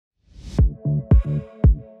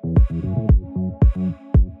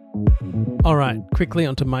All right, quickly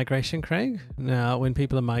onto migration, Craig. Now, when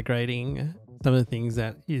people are migrating, some of the things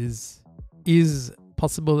that is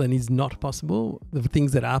possible and is not possible, the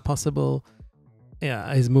things that are possible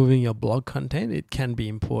is moving your blog content. It can be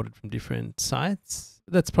imported from different sites.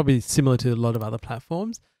 That's probably similar to a lot of other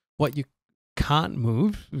platforms. What you can't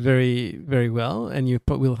move very, very well, and you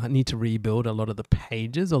will need to rebuild a lot of the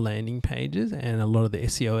pages or landing pages and a lot of the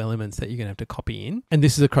SEO elements that you're going to have to copy in. And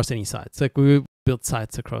this is across any sites. Like we built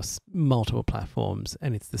sites across multiple platforms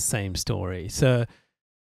and it's the same story. So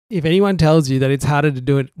if anyone tells you that it's harder to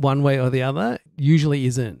do it one way or the other, usually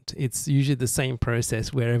isn't. It's usually the same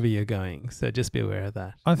process wherever you're going. So just be aware of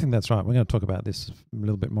that. I think that's right. We're going to talk about this a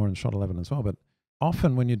little bit more in shot 11 as well. But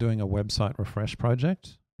often when you're doing a website refresh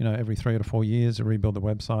project, every 3 to 4 years, you rebuild the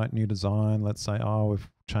website, new design. Let's say, we've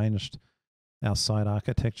changed our site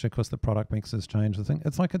architecture because the product mix has changed. The thing,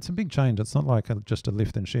 it's a big change. It's not like just a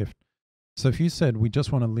lift and shift. So if you said we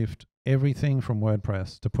just want to lift everything from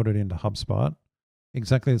WordPress to put it into HubSpot,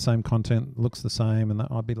 exactly the same content, looks the same, and that,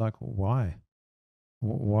 I'd be like, why?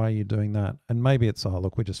 Why are you doing that? And maybe it's,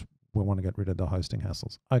 look, we want to get rid of the hosting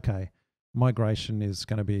hassles. Okay, migration is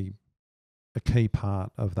going to be a key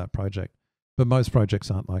part of that project. But most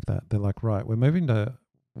projects aren't like that. They're like, right, we're doing a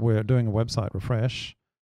website refresh,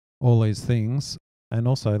 all these things, and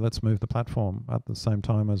also let's move the platform at the same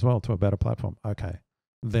time as well to a better platform. Okay,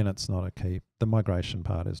 then it's not a key. The migration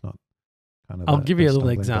part is not kind of. I'll give you a little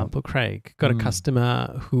example, Craig. Got a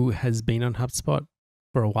customer who has been on HubSpot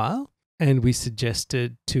for a while, and we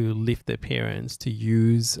suggested to lift their parents to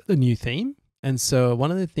use a new theme. And so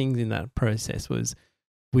one of the things in that process was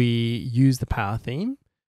we used the Power theme.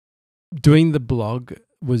 Doing the blog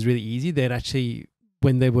was really easy. They'd actually,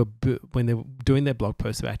 when they were doing their blog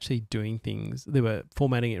posts, they were actually doing things. They were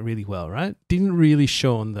formatting it really well, right? Didn't really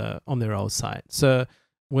show on their old site. So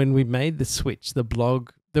when we made the switch, the blog,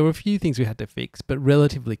 there were a few things we had to fix, but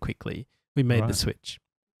relatively quickly we made the switch.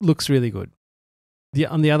 Looks really good.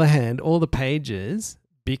 On the other hand, all the pages,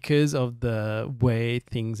 because of the way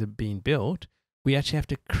things have been built, we actually have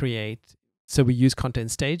to create. So we use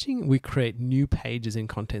content staging. We create new pages in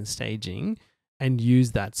content staging and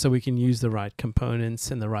use that so we can use the right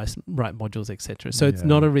components and the right modules, etc. So it's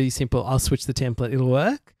not a really simple, I'll switch the template, it'll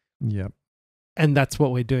work. Yep. And that's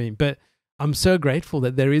what we're doing. But I'm so grateful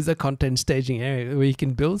that there is a content staging area where you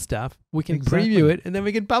can build stuff, we can preview it, and then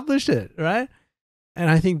we can publish it, right? And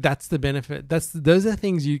I think that's the benefit. Those are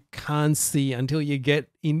things you can't see until you get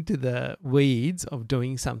into the weeds of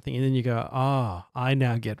doing something. And then you go, I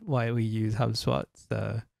now get why we use HubSpot.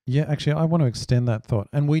 So yeah, actually, I want to extend that thought.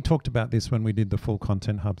 And we talked about this when we did the full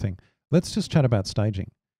Content Hub thing. Let's just chat about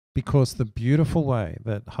staging, because the beautiful way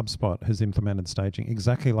that HubSpot has implemented staging,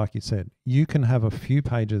 exactly like you said, you can have a few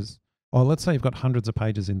pages, or let's say you've got hundreds of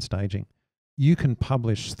pages in staging. You can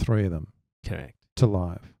publish 3 of them to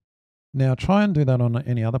live. Now, try and do that on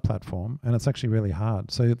any other platform, and it's actually really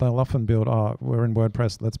hard. So they'll often build, we're in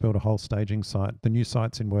WordPress, let's build a whole staging site. The new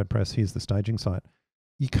site's in WordPress, here's the staging site.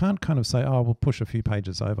 You can't kind of say, we'll push a few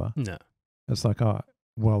pages over. No. It's like, the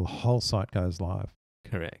whole site goes live.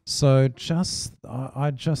 Correct. So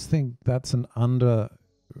I just think that's an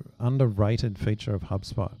underrated feature of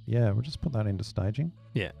HubSpot. Yeah, we'll just put that into staging.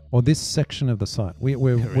 Yeah. Or this section of the site.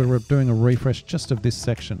 We're doing a refresh just of this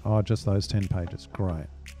section. Just those 10 pages. Great.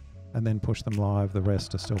 And then push them live. The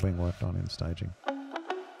rest are still being worked on in staging.